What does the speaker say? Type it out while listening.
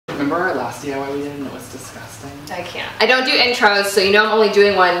remember our last DIY we did and it was disgusting? I can't. I don't do intros, so you know I'm only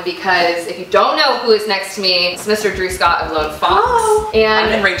doing one because if you don't know who is next to me, it's Mr. Drew Scott of Lone Fox. Oh. And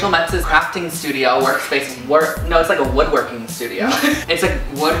I'm in Rachel Metz's crafting studio, workspace, no, it's like a woodworking studio. It's a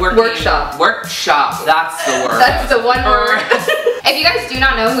woodworking workshop. Workshop, that's the word. That's the one word. If you guys do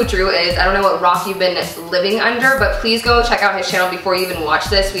not know who Drew is, I don't know what rock you've been living under, but please go check out his channel before you even watch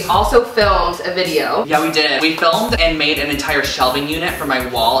this. We also filmed a video. Yeah, we did. We filmed and made an entire shelving unit for my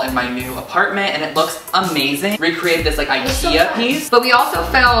wall in my new apartment, and it looks amazing. Recreated this like IKEA piece. But we also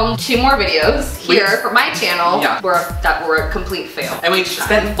filmed 2 more videos here for my channel that were a complete fail. And we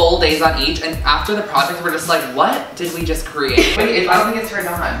spent full days on each, and after the project, we're just like, what did we just create? Wait, I don't think it's turned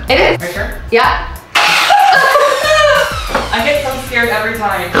on. It is. Are you sure? Yeah. I get so scared every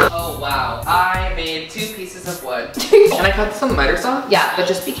time. Oh wow. I made 2 pieces of wood. Can I cut this on the miter saw? Yeah, but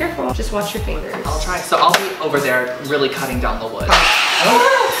just be careful. Just watch your fingers. I'll try. So I'll be over there really cutting down the wood.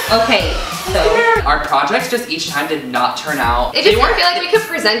 Okay, so our projects just each time did not turn out. It just didn't feel like we could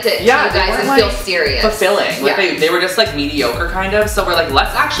present it to you guys and feel serious. Fulfilling. Like they were just like mediocre kind of. So we're like,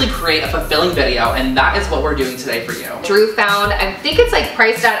 let's actually create a fulfilling video, and that is what we're doing today for you. Drew found, I think it's like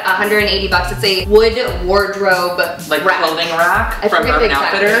priced at 180 bucks. It's a wood wardrobe like rack. Clothing rack from Urban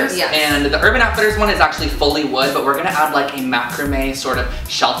Outfitters. Yes. And the Urban Outfitters one is actually fully wood, but we're gonna add like a macrame sort of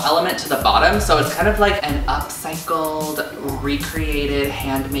shelf element to the bottom. So it's kind of like an upcycled, recreated,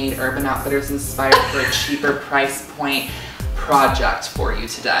 handmade Urban Outfitters inspired for a cheaper price point project for you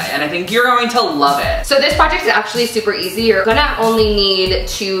today, and I think you're going to love it. So this project is actually super easy. You're gonna only need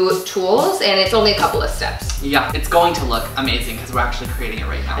 2 tools, and it's only a couple of steps. Yeah, it's going to look amazing because we're actually creating it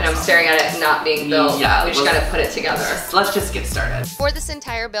right now. And I'm staring at it not being built. Yeah, we just gotta put it together. Let's just get started. For this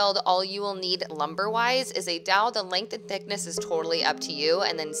entire build, all you will need lumber-wise is a dowel. The length and thickness is totally up to you,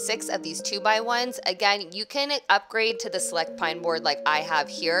 and then 6 of these 2x1s. Again, you can upgrade to the select pine board like I have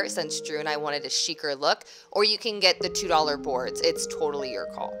here, since Drew and I wanted a chicer look, or you can get the $2 board. It's totally your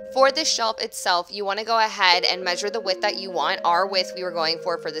call. For the shelf itself, you want to go ahead and measure the width that you want. Our width we were going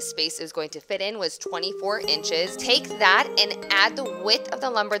for the space it was going to fit in was 24 inches. Take that and add the width of the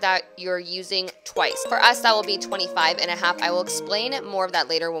lumber that you're using twice. For us, that will be 25.5. I will explain more of that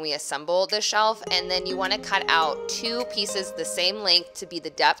later when we assemble the shelf. And then you want to cut out 2 pieces the same length to be the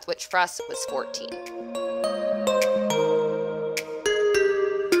depth, which for us was 14.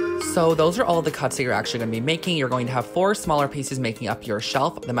 So those are all the cuts that you're actually going to be making. You're going to have 4 smaller pieces making up your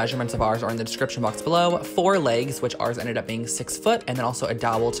shelf. The measurements of ours are in the description box below. 4 legs, which ours ended up being 6 foot, and then also a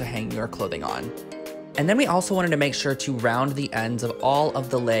dowel to hang your clothing on. And then we also wanted to make sure to round the ends of all of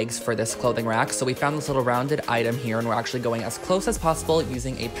the legs for this clothing rack. So we found this little rounded item here, and we're actually going as close as possible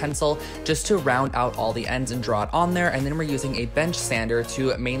using a pencil just to round out all the ends and draw it on there. And then we're using a bench sander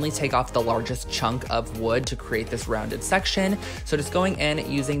to mainly take off the largest chunk of wood to create this rounded section. So just going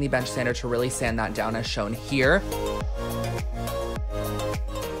in using the bench sander to really sand that down as shown here.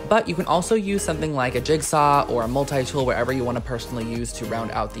 But you can also use something like a jigsaw or a multi-tool, wherever you want to personally use to round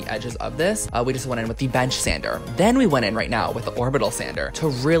out the edges of this. We just went in with the bench sander. Then we went in right now with the orbital sander to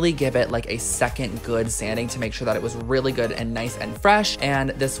really give it like a second good sanding to make sure that it was really good and nice and fresh.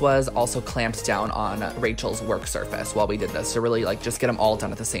 And this was also clamped down on Rachel's work surface while we did this to really like just get them all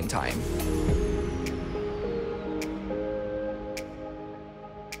done at the same time.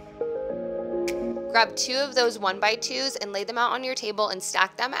 Grab 2 of those 1x2s and lay them out on your table and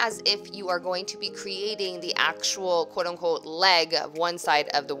stack them as if you are going to be creating the actual quote-unquote leg of one side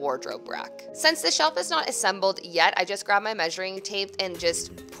of the wardrobe rack. Since the shelf is not assembled yet, I just grabbed my measuring tape and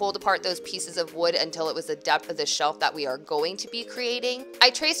just pulled apart those pieces of wood until it was the depth of the shelf that we are going to be creating.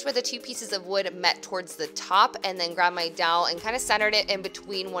 I traced where the 2 pieces of wood met towards the top, and then grabbed my dowel and kind of centered it in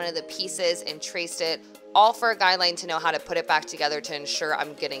between one of the pieces and traced it, all for a guideline to know how to put it back together to ensure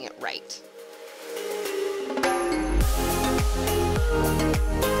I'm getting it right.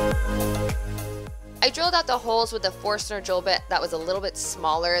 I drilled out the holes with a Forstner drill bit that was a little bit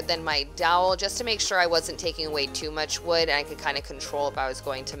smaller than my dowel, just to make sure I wasn't taking away too much wood and I could kind of control if I was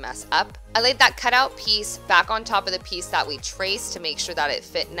going to mess up. I laid that cutout piece back on top of the piece that we traced to make sure that it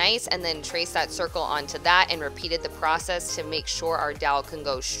fit nice, and then traced that circle onto that and repeated the process to make sure our dowel can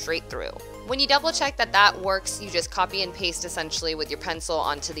go straight through. When you double check that that works, you just copy and paste essentially with your pencil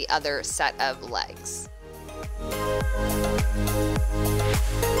onto the other set of legs.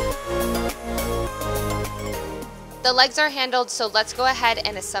 The legs are handled, so let's go ahead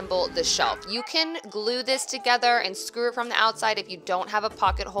and assemble the shelf. You can glue this together and screw it from the outside if you don't have a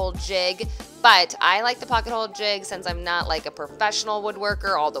pocket hole jig, but I like the pocket hole jig since I'm not like a professional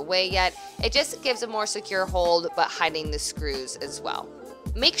woodworker all the way yet. It just gives a more secure hold, but hiding the screws as well.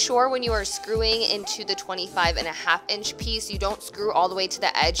 Make sure when you are screwing into the 25.5-inch piece, you don't screw all the way to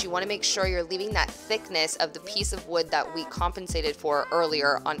the edge. You want to make sure you're leaving that thickness of the piece of wood that we compensated for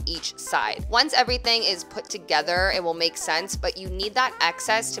earlier on each side. Once everything is put together, it will make sense, but you need that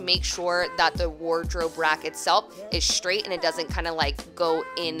excess to make sure that the wardrobe rack itself is straight and it doesn't kind of like go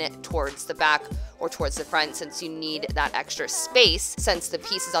in towards the back or towards the front, since you need that extra space since the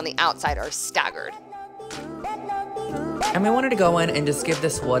pieces on the outside are staggered. And we wanted to go in and just give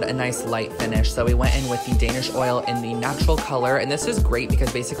this wood a nice light finish. So we went in with the Danish oil in the natural color. And this is great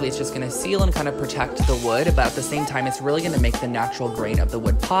because basically it's just gonna seal and kind of protect the wood, but at the same time, it's really gonna make the natural grain of the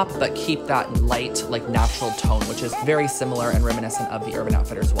wood pop, but keep that light, like natural tone, which is very similar and reminiscent of the Urban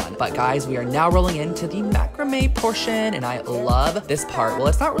Outfitters one. But guys, we are now rolling into the macrame portion, and I love this part. Well,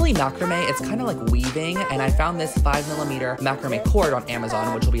 it's not really macrame, it's kind of like weaving. And I found this 5mm macrame cord on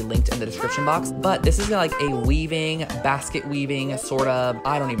Amazon, which will be linked in the description box. But this is like a weaving, basket weaving, sort of,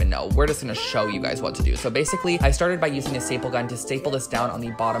 I don't even know. We're just gonna show you guys what to do. So basically, I started by using a staple gun to staple this down on the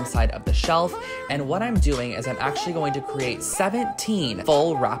bottom side of the shelf. And what I'm doing is I'm actually going to create 17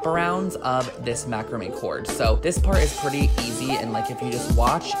 full wraparounds of this macrame cord. So this part is pretty easy, and like if you just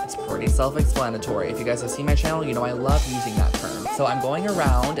watch, it's pretty self-explanatory. If you guys have seen my channel, you know I love using that term. So I'm going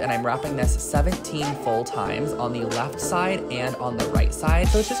around and I'm wrapping this 17 full times on the left side and on the right side.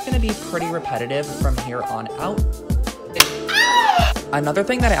 So it's just gonna be pretty repetitive from here on out. Another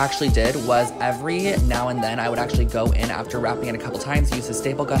thing that I actually did was every now and then I would actually go in after wrapping it a couple times, use a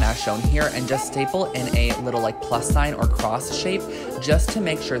staple gun as shown here, and just staple in a little like plus sign or cross shape, just to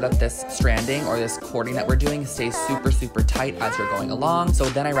make sure that this stranding or this cording that we're doing stays super, super tight as you're going along. So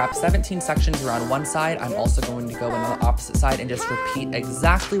then I wrap 17 sections around one side. I'm also going to go in on the opposite side and just repeat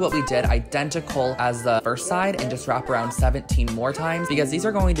exactly what we did, identical as the first side, and just wrap around 17 more times, because these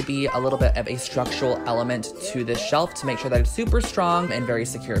are going to be a little bit of a structural element to this shelf to make sure that it's super strong and very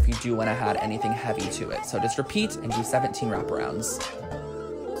secure if you do want to add anything heavy to it. So just repeat and do 17 wraparounds.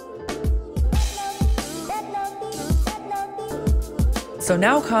 So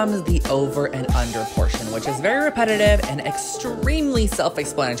now comes the over and under portion, which is very repetitive and extremely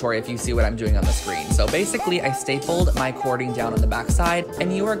self-explanatory if you see what I'm doing on the screen. So basically I stapled my cording down on the back side,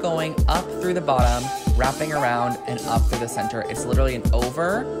 and you are going up through the bottom, wrapping around and up through the center. It's literally an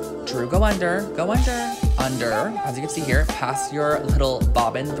over, Drew, go under, under, as you can see here, pass your little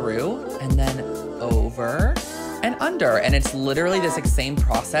bobbin through, and then over and under. And it's literally this same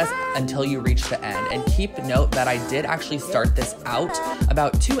process until you reach the end. And keep note that I did actually start this out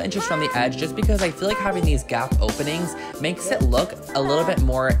about 2 inches from the edge, just because I feel like having these gap openings makes it look a little bit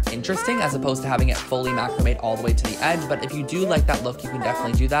more interesting as opposed to having it fully macrame all the way to the edge. But if you do like that look, you can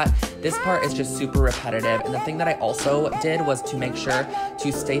definitely do that. This part is just super repetitive. And the thing that I also did was to make sure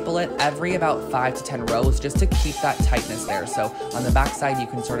to staple it every about 5 to 10 rows, just to keep that tightness there. So on the back side, you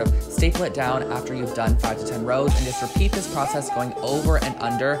can sort of staple it down after you've done 5 to 10 rows, and just repeat this process going over and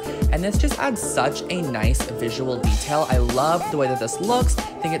under. And this just adds such a nice visual detail. I love the way that this looks. I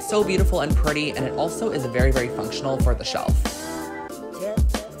think it's so beautiful and pretty, and it also is very, very functional for the shelf.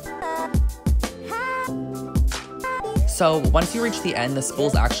 So once you reach the end, the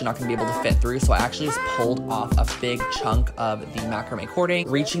spool's actually not gonna be able to fit through, so I actually just pulled off a big chunk of the macrame cording.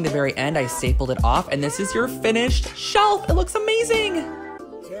 Reaching the very end, I stapled it off, and this is your finished shelf. It looks amazing.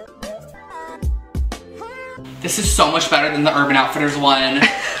 This is so much better than the Urban Outfitters one.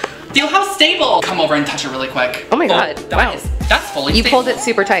 Feel how stable. Come over and touch it really quick. Oh my God, wow. That's fully You stable. pulled it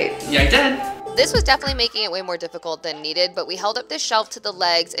super tight. Yeah, I did. This was definitely making it way more difficult than needed, but we held up this shelf to the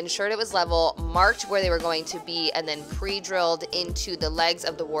legs, ensured it was level, marked where they were going to be, and then pre-drilled into the legs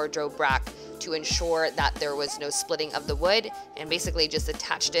of the wardrobe rack to ensure that there was no splitting of the wood, and basically just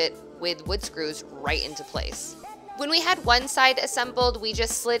attached it with wood screws right into place. When we had one side assembled, we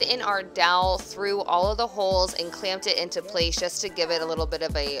just slid in our dowel through all of the holes and clamped it into place, just to give it a little bit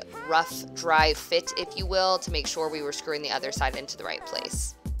of a rough, dry fit, if you will, to make sure we were screwing the other side into the right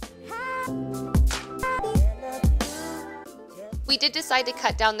place. We did decide to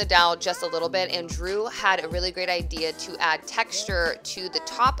cut down the dowel just a little bit, and Drew had a really great idea to add texture to the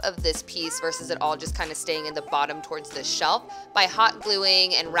top of this piece versus it all just kind of staying in the bottom towards the shelf by hot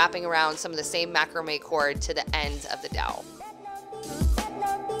gluing and wrapping around some of the same macrame cord to the ends of the dowel.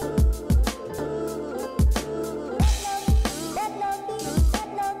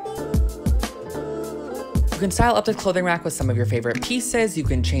 You can style up the clothing rack with some of your favorite pieces. You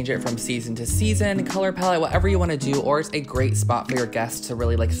can change it from season to season, color palette, whatever you want to do, or it's a great spot for your guests to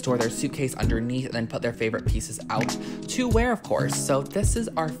really like store their suitcase underneath and then put their favorite pieces out to wear, of course. So this is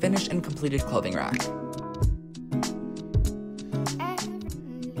our finished and completed clothing rack.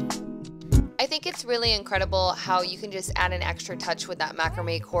 I think it's that's really incredible how you can just add an extra touch with that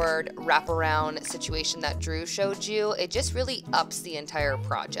macrame cord wraparound situation that Drew showed you. It just really ups the entire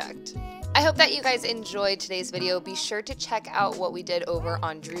project. I hope that you guys enjoyed today's video. Be sure to check out what we did over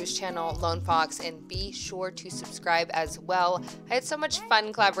on Drew's channel, Lone Fox, and be sure to subscribe as well. I had so much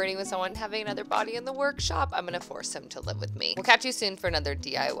fun collaborating with someone, having another body in the workshop. I'm gonna force him to live with me. We'll catch you soon for another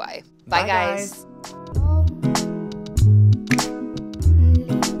DIY. Bye guys.